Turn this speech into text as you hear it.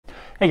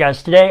Hey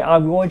guys, today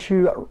I'm going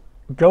to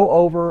go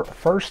over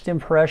first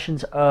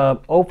impressions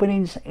of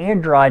openings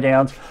and dry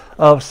downs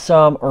of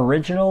some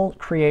original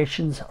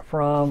creations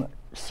from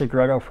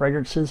Segreto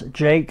Fragrances.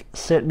 Jake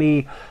sent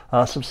me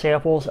some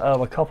samples of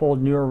a couple of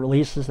newer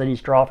releases that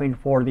he's dropping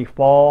for the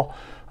fall.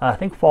 I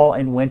think fall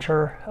and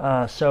winter.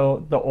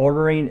 So the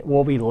ordering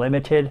will be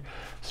limited.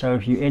 So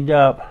if you end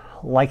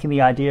up liking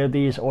the idea of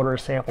these, order a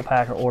sample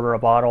pack or order a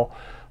bottle.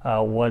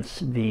 Once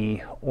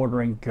the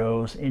ordering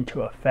goes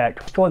into effect.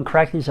 Let's go ahead and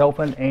crack these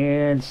open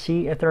and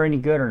see if they're any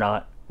good or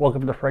not.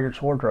 Welcome to the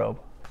Fragrance Wardrobe.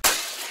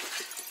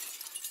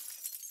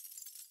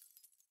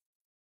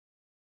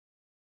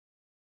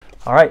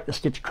 All right, let's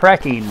get to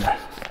cracking.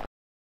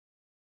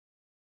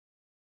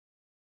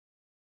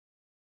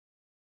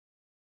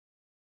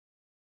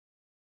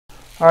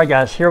 All right,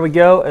 guys, here we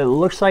go. It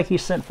looks like he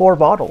sent 4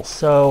 bottles,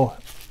 so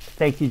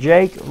thank you,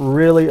 Jake.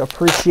 Really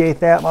appreciate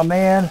that, my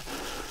man.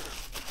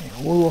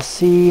 We will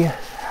see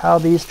how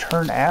these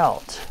turn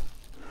out.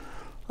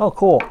 Oh,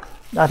 cool.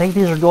 I think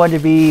these are going to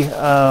be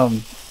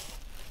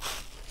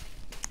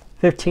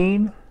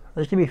 15.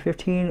 There's going to be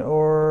 15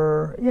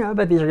 or, yeah, I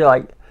bet these are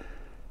like,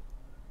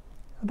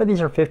 I bet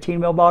these are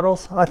 15 ml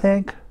bottles, I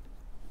think.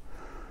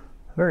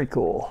 Very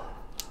cool.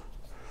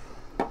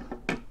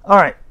 All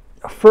right,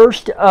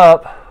 first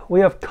up,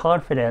 we have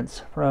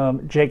Confidence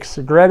from Jake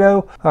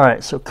Segreto. All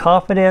right, so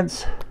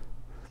Confidence.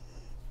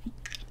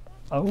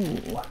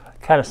 Oh,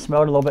 kind of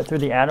smelled a little bit through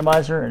the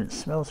atomizer and it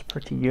smells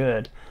pretty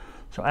good.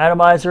 So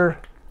atomizer,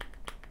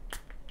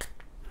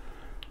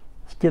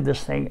 let's give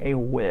this thing a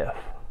whiff.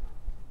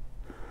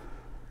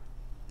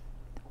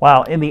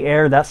 Wow, in the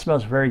air, that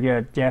smells very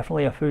good.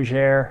 Definitely a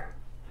Fougere.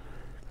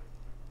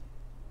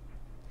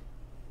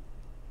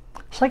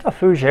 It's like a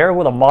Fougere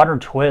with a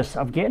modern twist.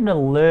 I'm getting a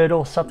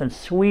little something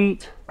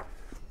sweet.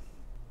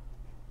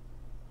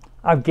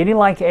 I'm getting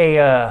like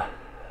a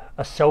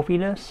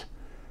soapiness.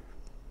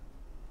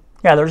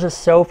 Yeah, there's a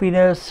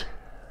soapiness.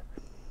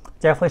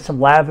 Definitely some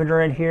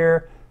lavender in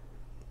here.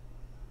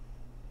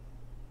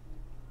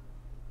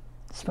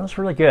 It smells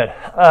really good.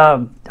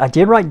 I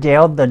did write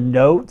down the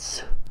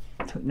notes.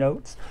 Took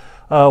notes.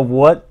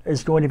 What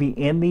is going to be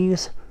in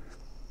these,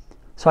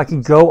 so I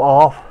can go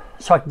off.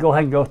 So I can go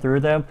ahead and go through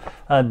them.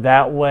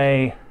 That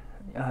way,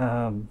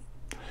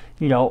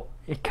 you know,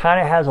 it kind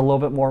of has a little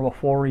bit more of a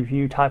full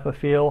review type of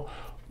feel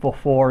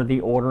before the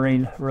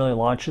ordering really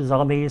launches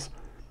on these.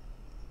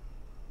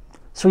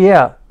 So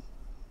yeah,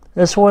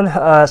 this one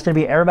is going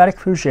to be aromatic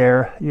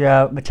Fougere. You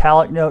have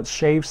metallic notes,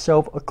 shave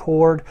soap,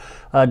 accord,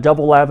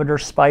 double lavender,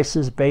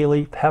 spices, bay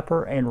leaf,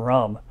 pepper, and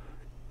rum.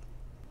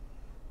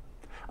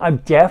 I'm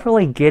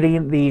definitely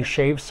getting the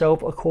shave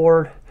soap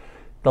accord,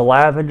 the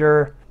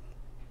lavender,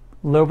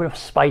 a little bit of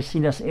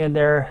spiciness in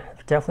there.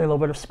 Definitely a little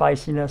bit of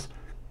spiciness.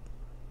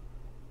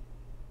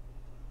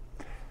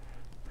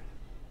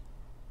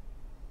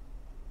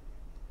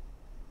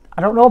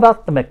 I don't know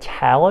about the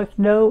metallic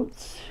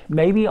notes,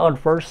 maybe on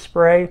first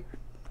spray,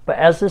 but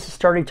as this is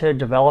starting to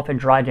develop and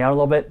dry down a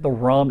little bit, the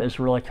rum is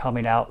really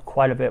coming out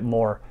quite a bit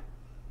more.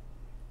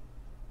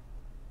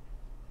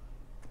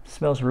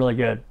 Smells really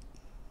good.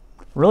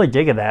 Really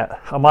digging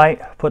that. I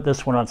might put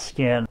this one on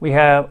skin. We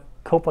have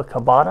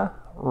Copacabana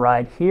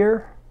right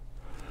here.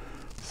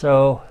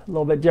 So a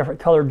little bit different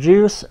color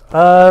juice.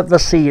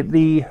 Let's see,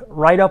 the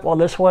write-up on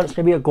this one is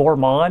going to be a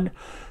Gourmand.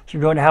 So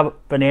you're going to have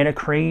banana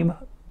cream,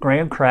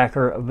 graham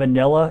cracker,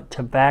 vanilla,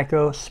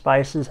 tobacco,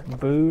 spices,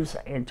 booze,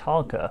 and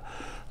tonka.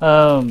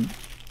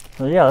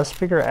 So yeah, let's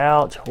figure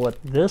out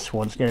what this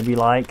one's going to be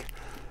like.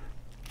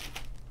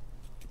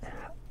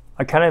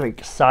 I'm kind of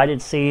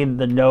excited seeing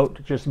the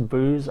note just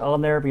booze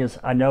on there because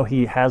I know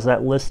he has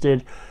that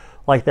listed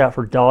like that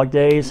for Dog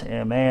Days,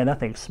 and man, that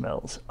thing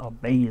smells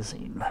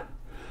amazing.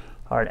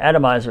 All right,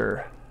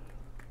 atomizer.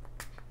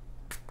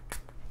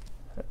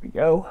 There we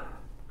go.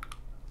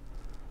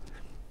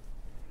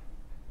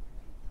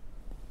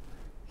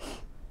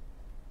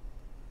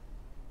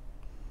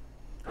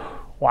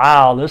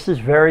 Wow, this is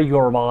very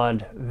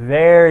gourmand.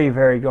 Very,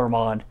 very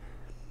gourmand.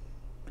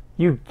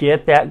 You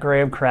get that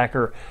graham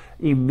cracker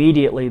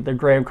immediately. The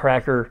graham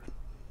cracker.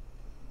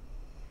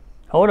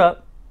 Hold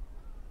up.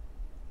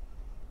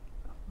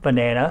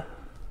 Banana.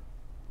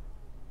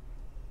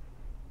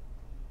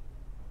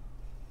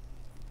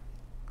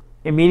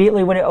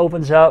 Immediately when it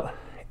opens up,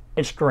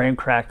 it's graham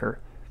cracker.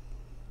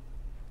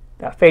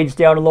 That fades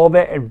down a little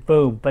bit and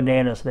boom,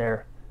 banana's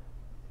there.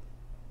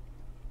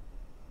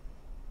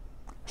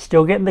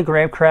 Still getting the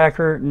graham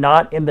cracker,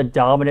 not in the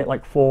dominant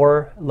like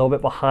 4, a little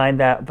bit behind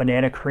that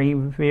banana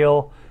cream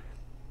feel.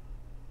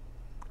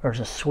 There's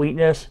a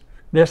sweetness.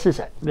 This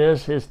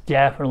is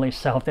definitely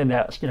something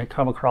that's going to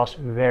come across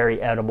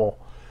very edible.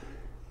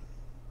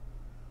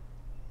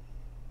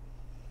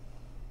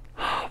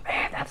 Oh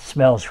man, that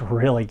smells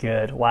really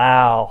good.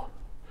 Wow.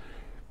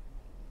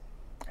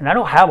 And I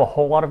don't have a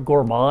whole lot of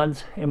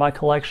Gourmands in my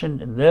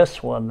collection.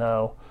 This one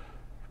though,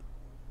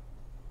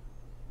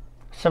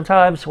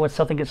 sometimes when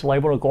something gets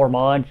labeled a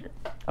gourmand,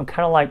 I'm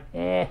kind of like,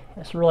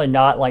 it's really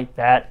not like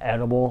that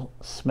edible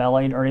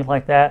smelling or anything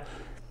like that.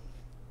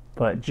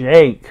 But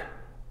Jake,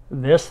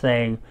 This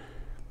thing,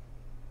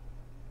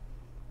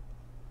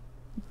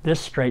 this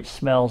straight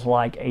smells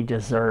like a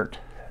dessert.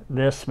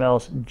 This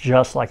smells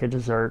just like a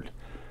dessert.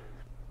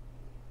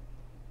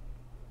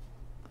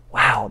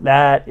 Wow,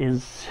 that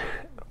is,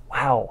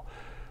 wow.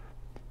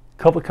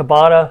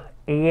 Copacabana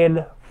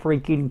and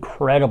freaking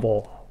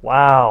incredible.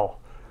 Wow.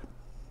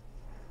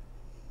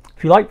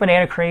 If you like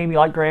banana cream, you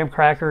like graham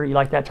cracker, you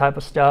like that type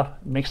of stuff,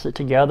 mix it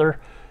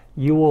together,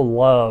 you will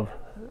love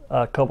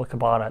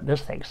Copacabana.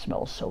 This thing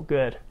smells so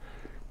good.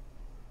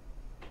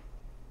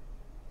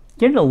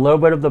 Getting a little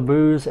bit of the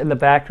booze in the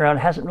background.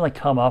 Hasn't really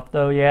come up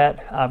though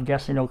yet. I'm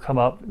guessing it'll come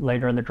up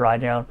later in the dry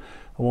down.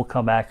 We'll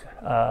come back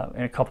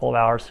in a couple of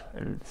hours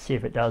and see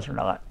if it does or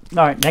not.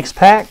 All right, next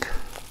pack.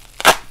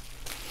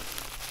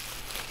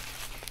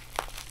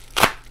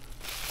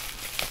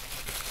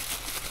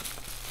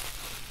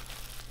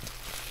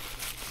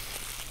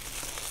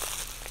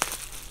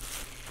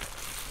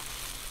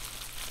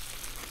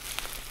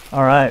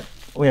 All right,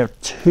 we have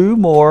two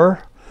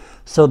more.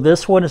 So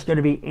this one is going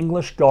to be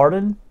English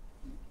Garden,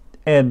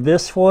 and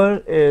this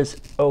one is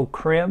Eau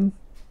Creme.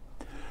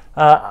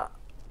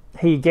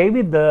 He gave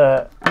me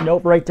the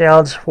note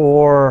breakdowns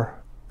for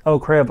Eau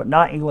Creme, but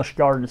not English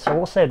Garden, so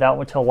we'll save that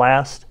one till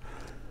last.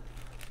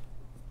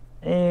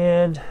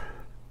 And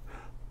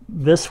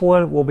this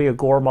one will be a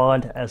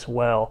Gourmand as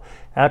well.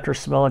 After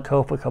smelling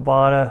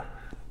Copacabana,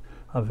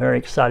 I'm very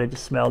excited to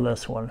smell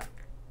this one.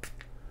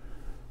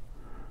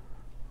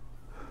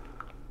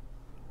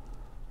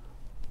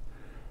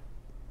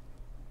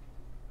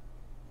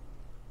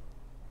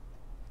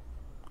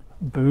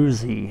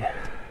 Boozy.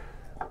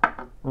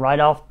 Right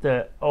off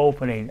the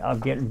opening, I'm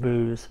getting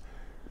booze.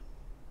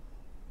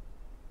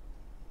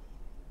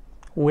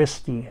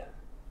 Whiskey.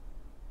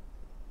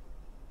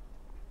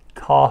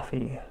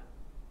 Coffee.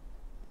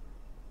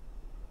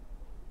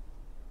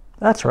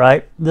 That's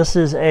right. This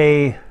is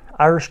a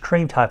Irish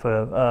cream type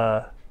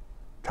of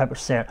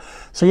scent.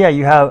 So yeah,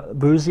 you have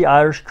boozy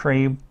Irish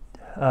cream,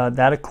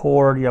 that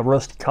accord. You have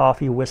roasted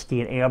coffee,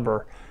 whiskey, and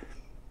amber.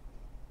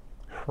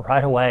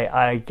 Right away,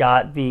 I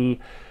got the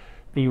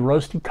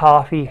roasted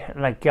coffee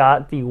and I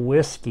got the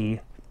whiskey.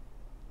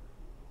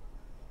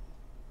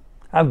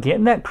 I'm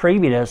getting that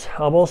creaminess,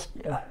 almost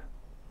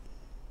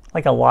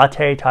like a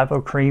latte type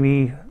of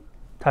creamy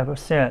type of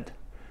scent.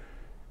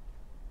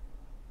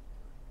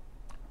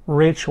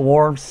 Rich,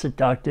 warm,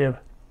 seductive,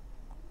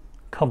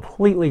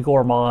 completely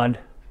gourmand.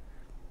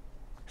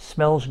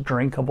 Smells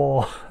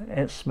drinkable.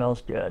 It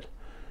smells good.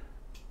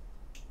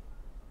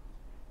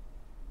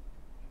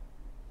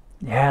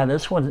 Yeah,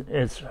 this one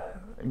is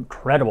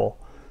incredible.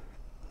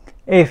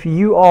 If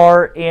you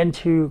are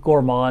into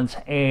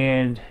Gourmands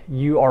and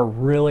you are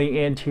really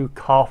into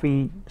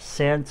coffee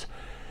scents,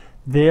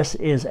 this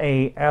is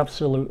a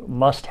absolute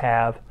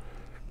must-have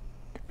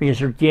because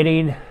you're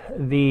getting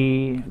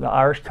the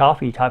Irish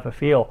coffee type of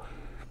feel.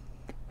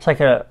 It's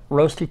like a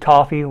roasted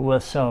coffee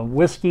with some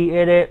whiskey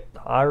in it,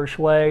 the Irish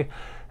way,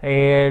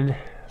 and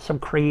some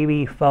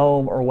creamy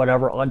foam or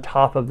whatever on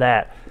top of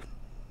that.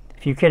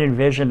 If you can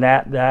envision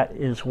that, that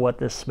is what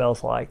this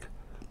smells like.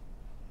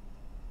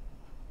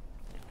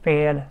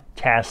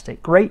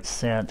 Fantastic. Great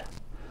scent.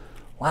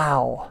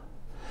 Wow.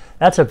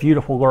 That's a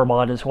beautiful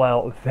Gourmand as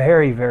well.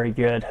 Very, very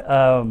good.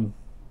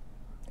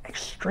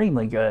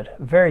 Extremely good.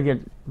 Very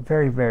good.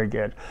 Very, very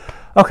good.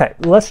 Okay,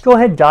 let's go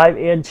ahead and dive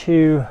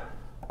into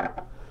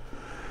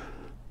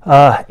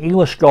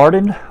English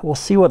Garden. We'll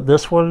see what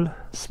this one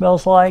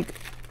smells like.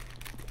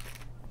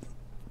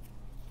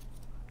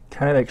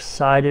 Kind of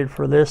excited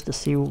for this to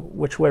see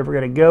which way we're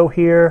going to go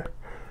here.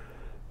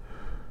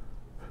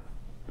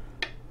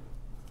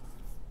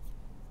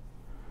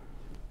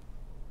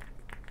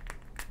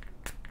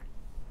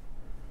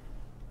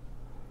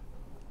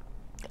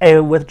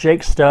 And with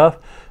Jake's stuff,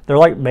 they're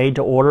like made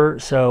to order.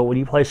 So when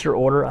you place your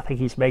order, I think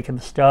he's making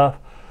the stuff.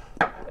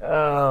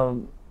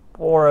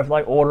 Or if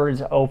like order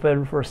is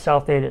open for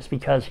something, it's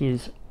because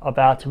he's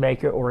about to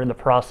make it or in the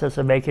process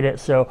of making it.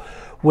 So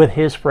with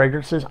his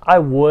fragrances, I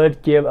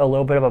would give a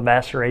little bit of a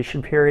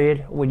maceration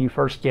period when you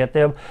first get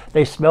them.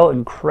 They smell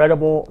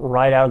incredible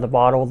right out of the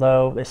bottle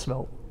though. They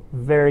smell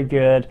very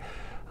good.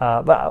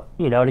 But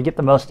you know, to get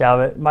the most out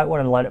of it, you might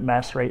want to let it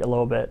macerate a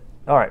little bit.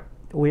 All right,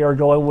 we are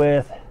going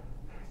with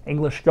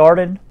English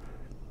Garden.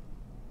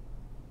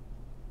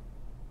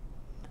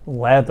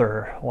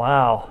 Leather.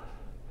 Wow.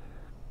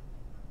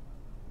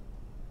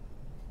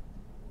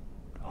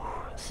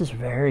 This is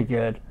very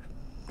good.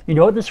 You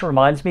know what this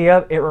reminds me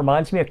of? It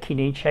reminds me of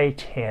Kiniche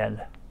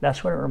 10.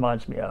 That's what it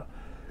reminds me of.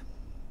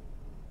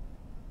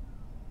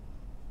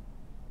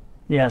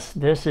 Yes,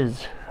 this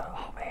is,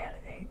 oh man,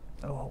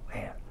 oh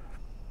man.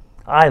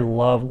 I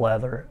love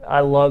leather. I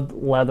love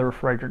leather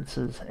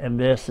fragrances, and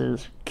this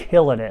is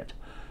killing it.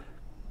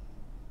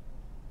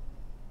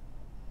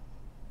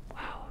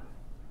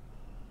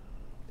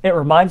 It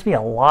reminds me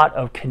a lot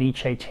of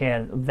Kiniche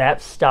 10,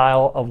 that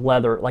style of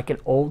leather, like an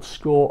old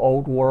school,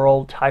 old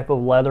world type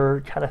of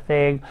leather kind of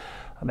thing.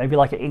 Maybe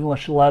like an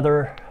English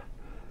leather.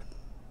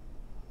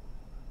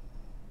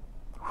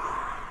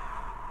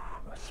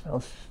 It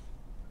smells.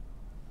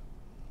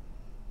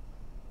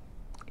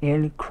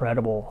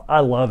 incredible. I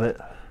love it.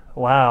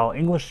 Wow,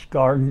 English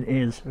Garden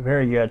is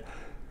very good.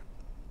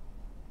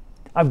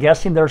 I'm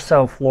guessing there's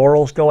some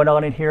florals going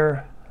on in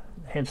here,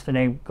 hence the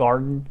name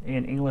Garden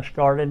in English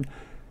Garden.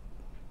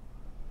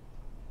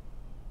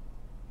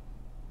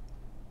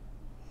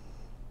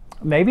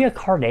 Maybe a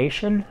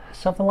carnation,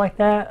 something like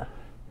that.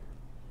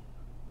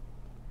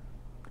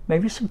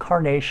 Maybe some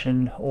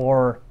carnation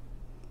or,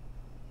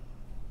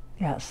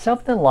 yeah,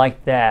 something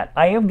like that.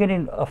 I am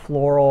getting a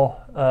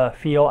floral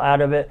feel out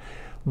of it,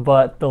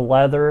 but the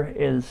leather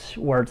is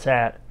where it's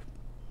at.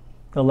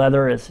 The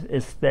leather is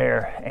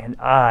there, and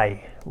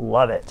I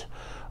love it.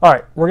 All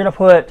right, we're gonna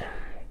put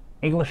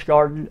English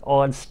Garden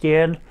on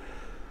skin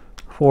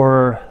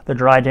for the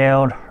dry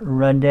down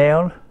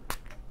rundown.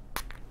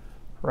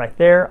 Right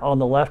there on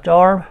the left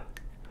arm.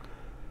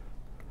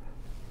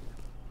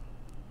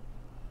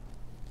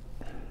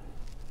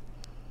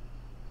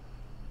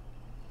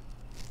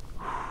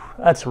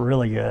 That's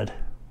really good.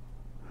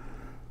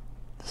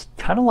 It's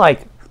kind of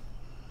like,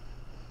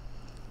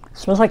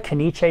 smells like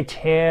Caniche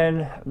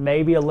 10,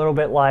 maybe a little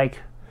bit like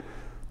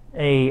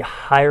a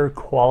higher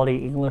quality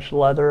English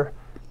leather.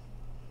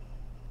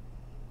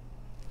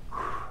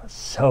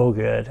 So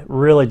good.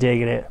 Really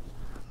digging it.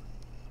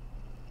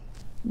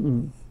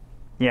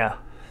 Yeah.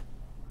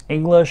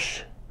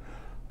 English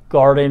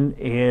Garden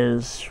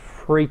is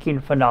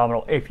freaking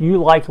phenomenal. If you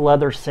like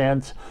leather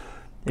scents,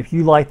 if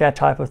you like that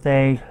type of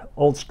thing,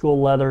 old school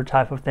leather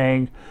type of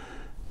thing,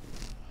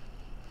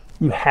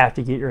 you have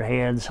to get your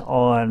hands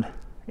on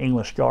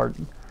English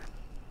Garden.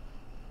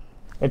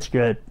 It's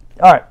good.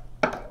 All right,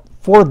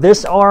 for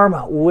this arm,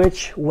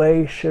 which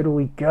way should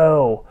we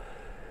go?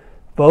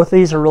 Both of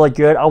these are really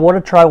good. I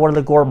want to try one of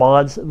the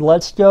Gourmands.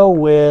 Let's go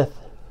with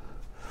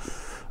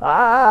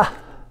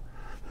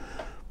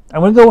I'm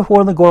gonna go with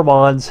one of the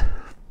Gourmands.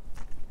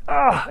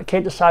 I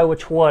can't decide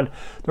which one.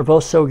 They're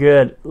both so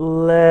good.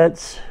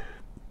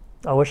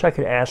 I wish I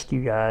could ask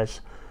you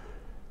guys.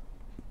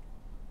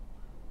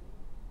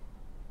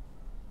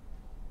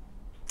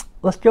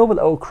 Let's go with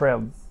Eau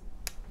Creme.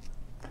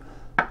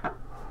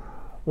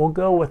 We'll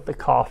go with the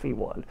coffee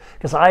one,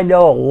 because I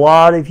know a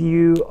lot of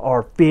you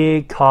are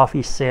big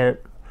coffee scent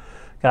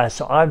guys,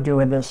 so I'm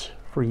doing this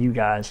for you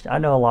guys. I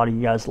know a lot of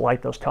you guys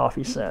like those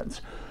coffee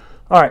scents.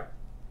 All right.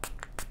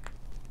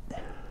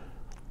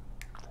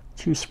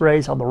 2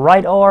 sprays on the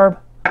right arm.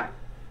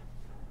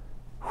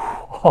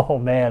 Oh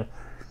man.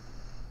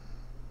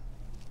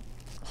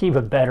 It's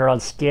even better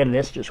on skin, and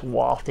it's just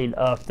wafting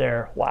up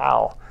there.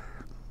 Wow.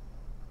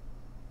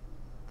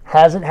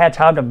 Hasn't had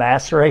time to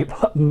macerate,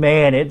 but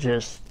man,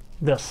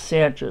 the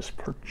scent just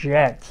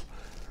projects.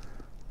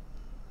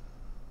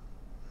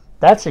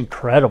 That's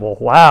incredible.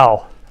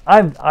 Wow.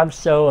 I'm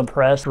so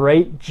impressed.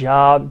 Great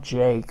job,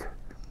 Jake.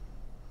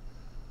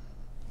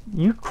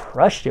 You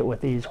crushed it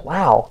with these.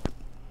 Wow.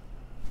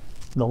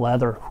 The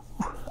leather.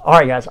 All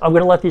right, guys, I'm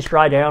going to let these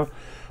dry down.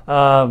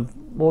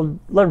 We'll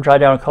let them dry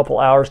down a couple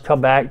hours,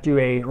 come back, do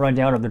a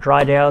rundown of the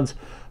dry downs.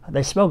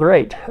 They smell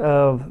great.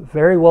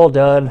 Very well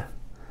done.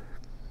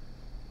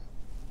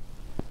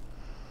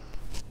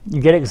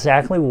 You get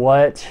exactly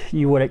what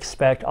you would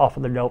expect off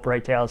of the note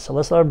breakdown. So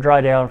let's let them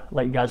dry down,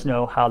 let you guys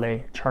know how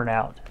they turn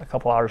out a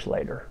couple hours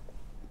later.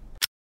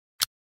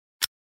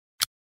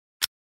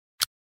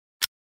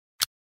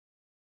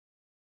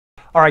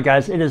 All right,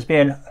 guys, it has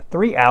been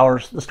 3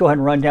 hours. Let's go ahead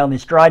and run down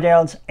these dry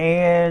downs,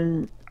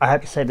 and I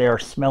have to say they are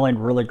smelling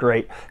really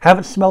great.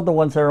 Haven't smelled the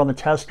ones that are on the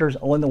testers,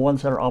 only the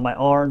ones that are on my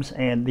arms,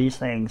 and these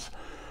things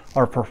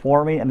are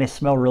performing, and they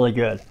smell really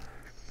good.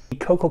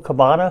 Coco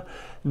Cabana,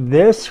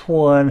 this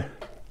one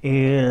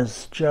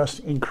is just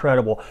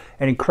incredible.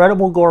 An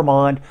incredible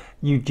gourmand.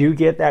 You do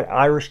get that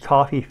Irish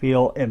coffee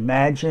feel.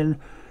 Imagine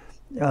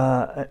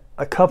a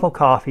cup of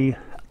coffee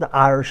the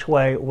Irish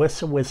way with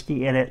some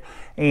whiskey in it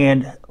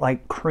and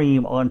like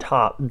cream on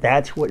top.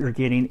 That's what you're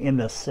getting in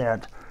this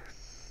scent.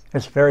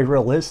 It's very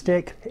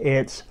realistic.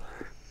 It's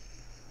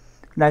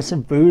nice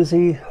and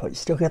boozy. You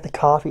still get the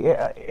coffee.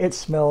 It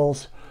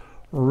smells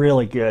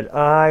really good.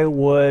 I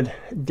would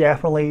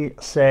definitely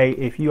say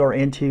if you are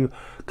into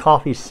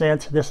coffee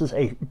scents, this is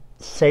a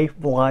safe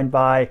blind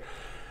buy.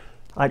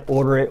 I'd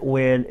order it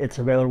when it's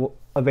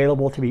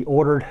available to be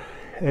ordered.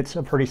 It's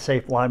a pretty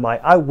safe blind buy.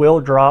 I will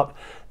drop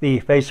the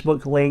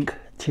Facebook link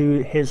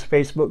to his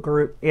Facebook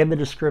group in the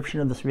description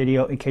of this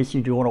video in case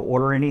you do want to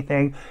order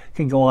anything. You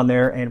can go on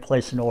there and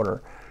place an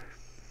order.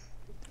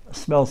 It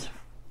smells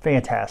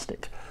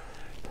fantastic.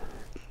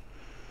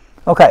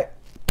 Okay,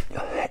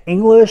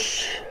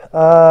 English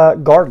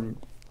Garden.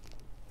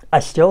 I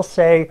still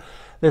say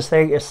this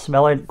thing is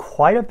smelling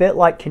quite a bit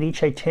like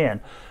Caniche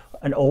 10,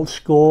 an old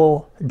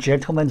school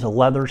gentleman's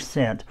leather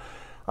scent.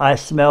 I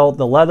smell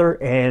the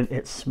leather and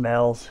it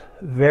smells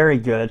very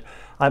good.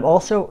 I'm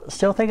also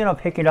still thinking of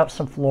picking up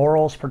some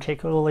florals,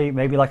 particularly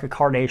maybe like a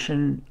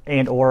carnation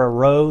and or a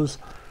rose.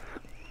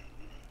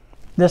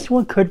 This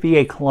one could be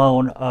a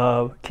clone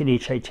of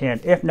Caniche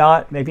 10. If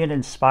not, maybe an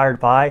inspired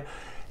by.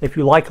 If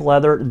you like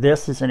leather,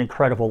 this is an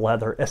incredible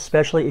leather,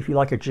 especially if you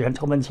like a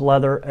gentleman's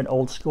leather, an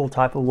old school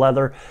type of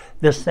leather.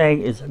 This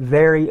thing is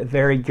very,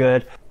 very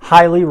good.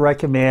 Highly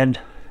recommend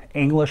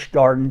English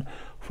Garden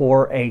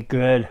for a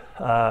good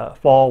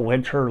fall,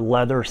 winter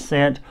leather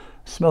scent.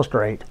 Smells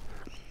great.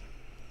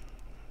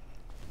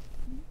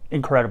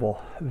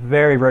 Incredible.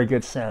 Very, very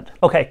good scent.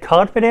 Okay,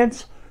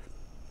 Confidence.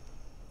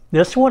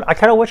 This one, I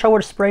kind of wish I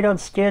would have sprayed on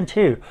skin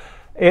too.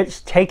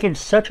 It's taken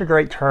such a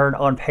great turn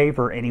on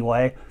paper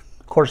anyway.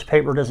 Of course,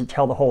 paper doesn't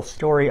tell the whole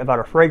story about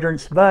a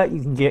fragrance, but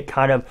you can get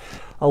kind of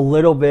a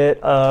little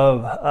bit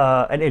of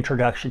an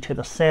introduction to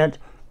the scent.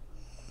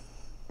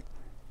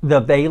 The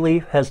bay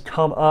leaf has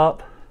come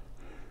up,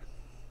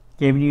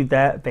 giving you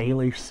that bay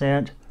leaf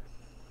scent.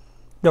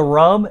 The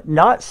rum,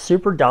 not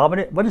super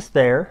dominant, but it's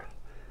there.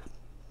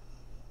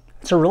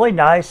 It's a really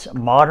nice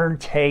modern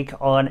take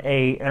on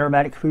a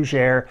aromatic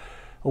fougere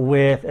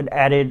with an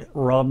added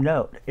rum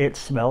note. It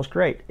smells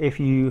great. If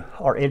you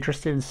are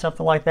interested in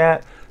something like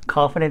that,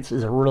 Confidence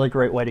is a really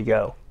great way to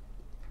go.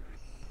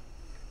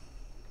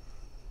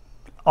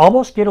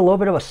 Almost get a little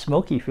bit of a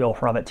smoky feel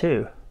from it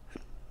too.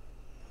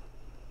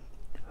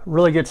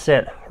 Really good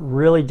scent.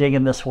 Really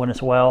digging this one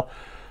as well.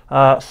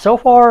 So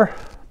far,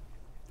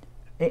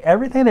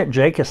 everything that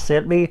Jake has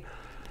sent me,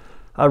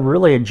 I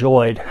really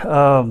enjoyed.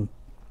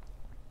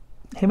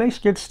 He makes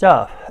good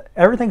stuff.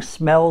 Everything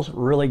smells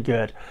really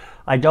good.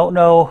 I don't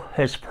know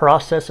his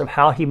process of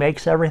how he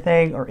makes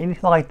everything or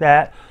anything like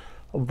that,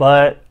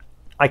 but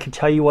I can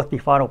tell you what the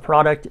final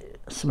product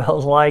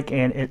smells like,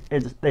 and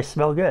they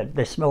smell good.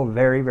 They smell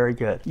very, very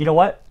good. You know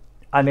what?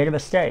 I made a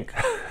mistake.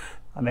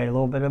 I made a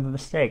little bit of a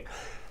mistake.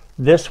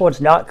 This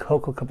one's not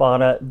Coco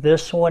Cabana.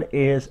 This one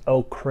is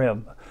Eau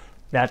Creme.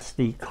 That's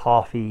the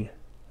coffee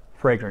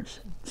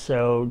fragrance.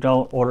 So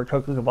don't order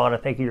Coco Cabana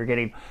thinking you're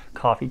getting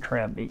coffee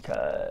creme,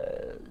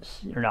 because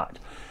you're not.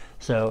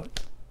 So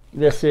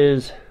this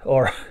is,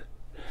 or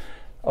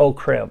Eau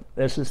Creme.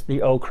 This is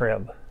the Eau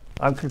Creme.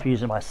 I'm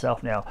confusing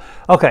myself now.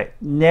 Okay,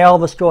 now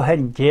let's go ahead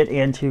and get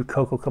into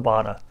Coco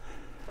Cabana.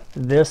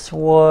 This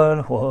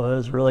one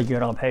was really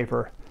good on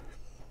paper.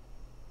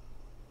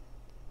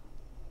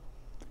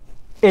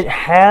 It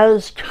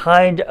has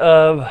kind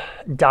of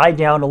died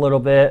down a little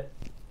bit.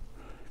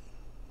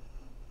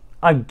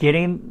 I'm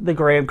getting the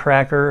graham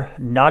cracker,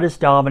 not as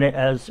dominant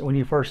as when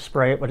you first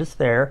spray it, but it's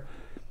there.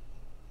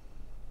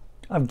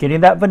 I'm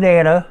getting that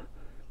banana.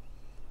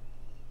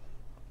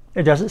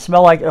 It doesn't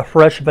smell like a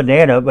fresh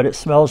banana, but it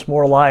smells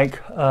more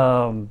like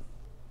some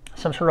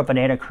sort of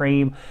banana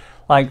cream,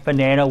 like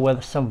banana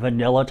with some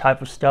vanilla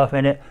type of stuff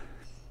in it.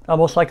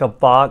 Almost like a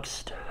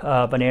boxed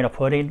banana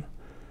pudding.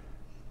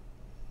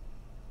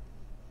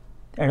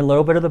 And a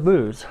little bit of the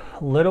booze.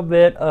 A little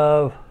bit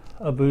of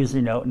a boozy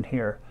note in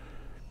here.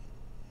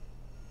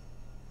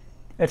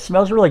 It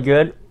smells really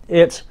good.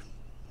 It's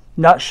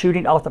not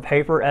shooting off the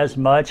paper as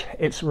much.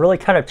 It's really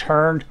kind of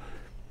turned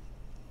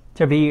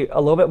to be a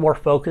little bit more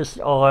focused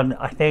on,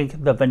 I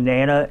think, the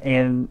banana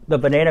and the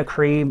banana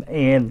cream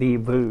and the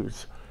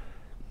booze,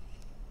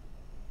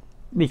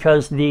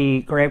 because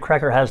the graham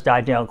cracker has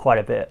died down quite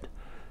a bit.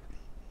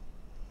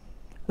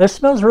 This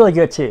smells really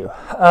good too.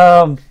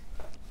 I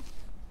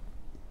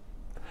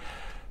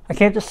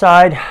can't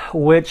decide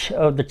which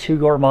of the two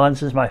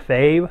Gourmands is my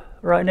fave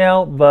right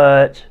now,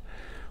 but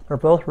they're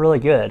both really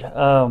good.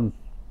 I'm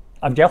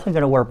definitely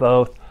going to wear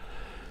both.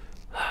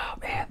 Oh,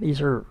 man, these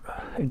are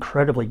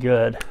incredibly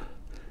good.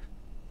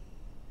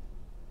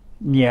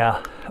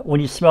 Yeah, when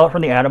you smell it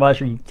from the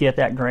atomizer, you get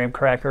that graham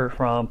cracker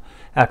from,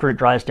 after it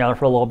dries down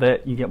for a little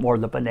bit, you get more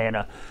of the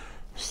banana.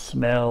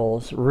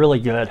 Smells really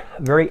good.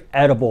 Very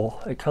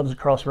edible. It comes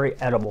across very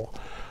edible.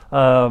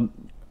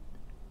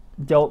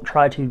 Don't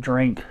try to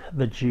drink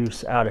the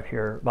juice out of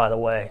here, by the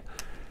way.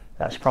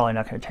 That's probably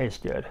not going to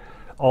taste good.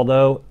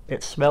 Although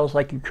it smells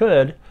like you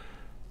could,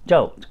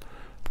 don't.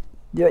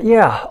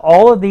 Yeah,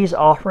 all of these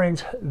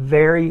offerings,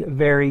 very,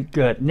 very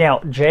good.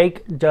 Now,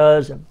 Jake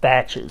does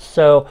batches.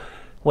 So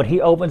when he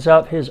opens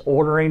up his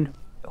ordering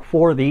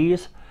for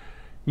these,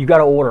 you got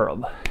to order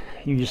them.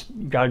 You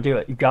got to do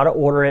it. You got to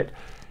order it,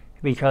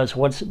 because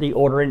once the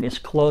ordering is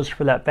closed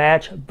for that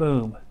batch,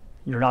 boom,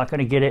 you're not going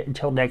to get it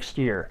until next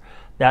year.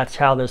 That's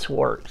how this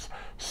works.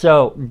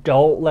 So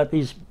don't let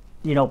these,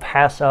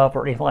 pass up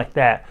or anything like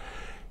that.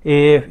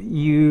 If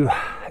you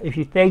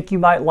think you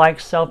might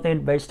like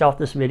something based off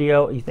this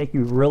video, you think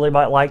you really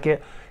might like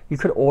it, you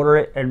could order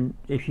it, and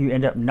if you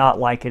end up not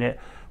liking it,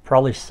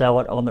 probably sell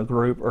it on the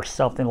group or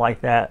something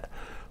like that.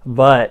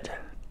 But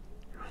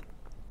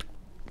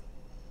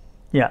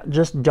yeah,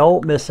 just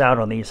don't miss out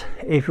on these.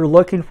 If you're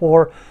looking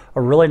for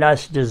a really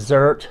nice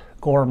dessert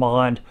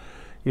gourmand,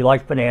 you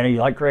like banana, you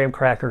like graham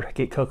cracker,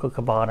 get Coco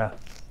Cabana.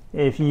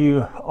 If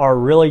you are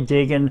really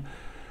digging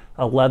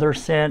a leather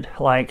scent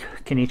like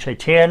Caniche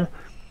 10,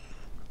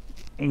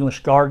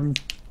 English Garden,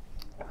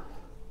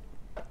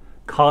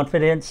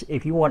 Confidence.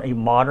 If you want a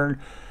modern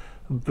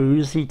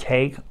boozy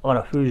take on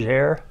a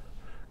fougere,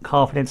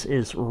 Confidence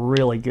is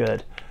really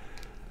good.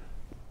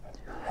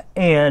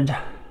 And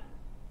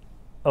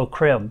Eau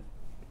Creme.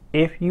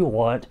 if you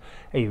want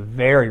a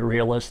very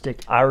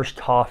realistic Irish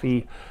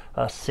coffee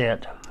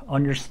scent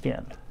on your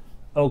skin.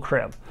 Eau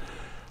creme.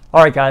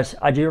 Alright guys,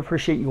 I do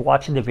appreciate you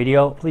watching the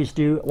video. Please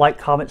do like,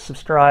 comment,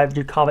 subscribe.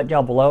 Do comment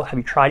down below. Have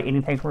you tried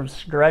anything from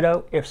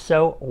Segreto? If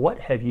so, what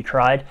have you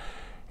tried?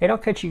 And I'll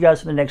catch you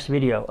guys in the next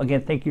video.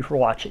 Again, thank you for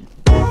watching.